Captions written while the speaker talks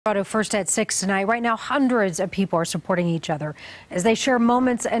Colorado First at 6 tonight. Right now, hundreds of people are supporting each other as they share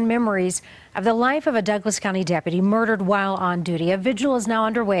moments and memories of the life of a Douglas County deputy murdered while on duty. A vigil is now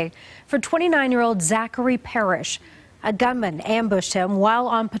underway for 29-year-old Zack Parrish. A gunman ambushed him while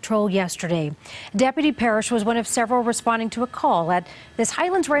on patrol yesterday. Deputy Parrish was one of several responding to a call at this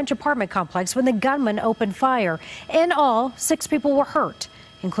Highlands Ranch apartment complex when the gunman opened fire. In all, 6 people were hurt,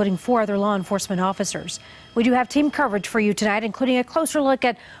 including 4 other law enforcement officers. We do have team coverage for you tonight, including a closer look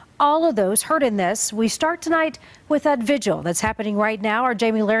at all of those hurt in this. We start tonight with that vigil that's happening right now. Our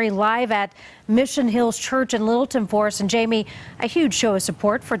Jamie Larry live at Mission Hills Church in Littleton for us. And Jamie, a huge show of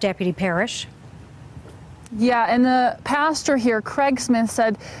support for Deputy Parrish. Yeah, and the pastor here, Craig Smith,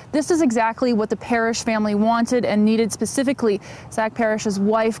 said this is exactly what the Parrish family wanted and needed. Specifically, Zack Parrish's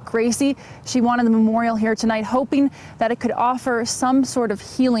wife, Gracie, she wanted the memorial here tonight, hoping that it could offer some sort of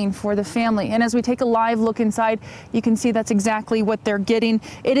healing for the family. And as we take a live look inside, you can see that's exactly what they're getting.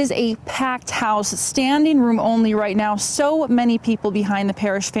 It is a packed house, standing room only right now. So many people behind the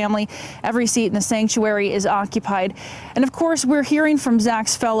Parrish family. Every seat in the sanctuary is occupied. And of course, we're hearing from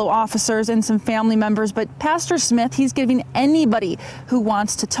Zack's fellow officers and some family members, but Pastor Smith, he's giving anybody who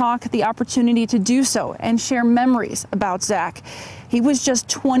wants to talk the opportunity to do so and share memories about Zack. He was just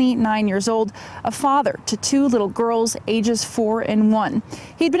 29 years old, a father to 2 little girls, ages 4 and 1.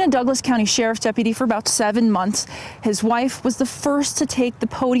 He'd been a Douglas County Sheriff's deputy for about 7 months. His wife was the first to take the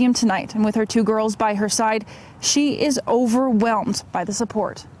podium tonight, and with her 2 girls by her side, she is overwhelmed by the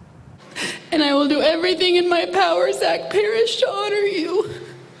support. And I will do everything in my power, Zack Parrish, to honor you.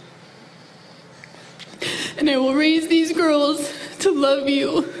 And I will raise these girls to love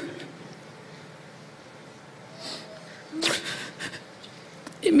you.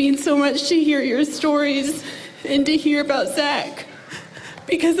 It means so much to hear your stories and to hear about Zack,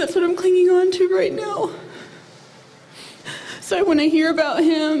 because that's what I'm clinging on to right now. So I want to hear about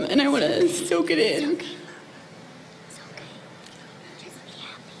him and I want to soak it in.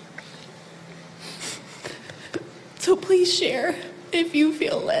 So please share if you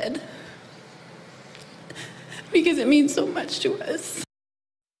feel led, because it means so much to us.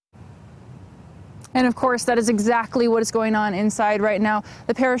 And of course, that is exactly what is going on inside right now.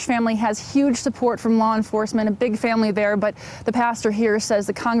 The Parrish family has huge support from law enforcement, a big family there, but the pastor here says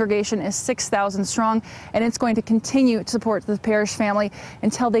the congregation is 6,000 strong, and it's going to continue to support the Parrish family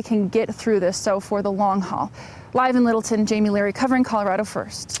until they can get through this, so for the long haul. Live in Littleton, Jamie Larry covering Colorado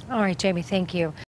First. All right, Jamie, thank you.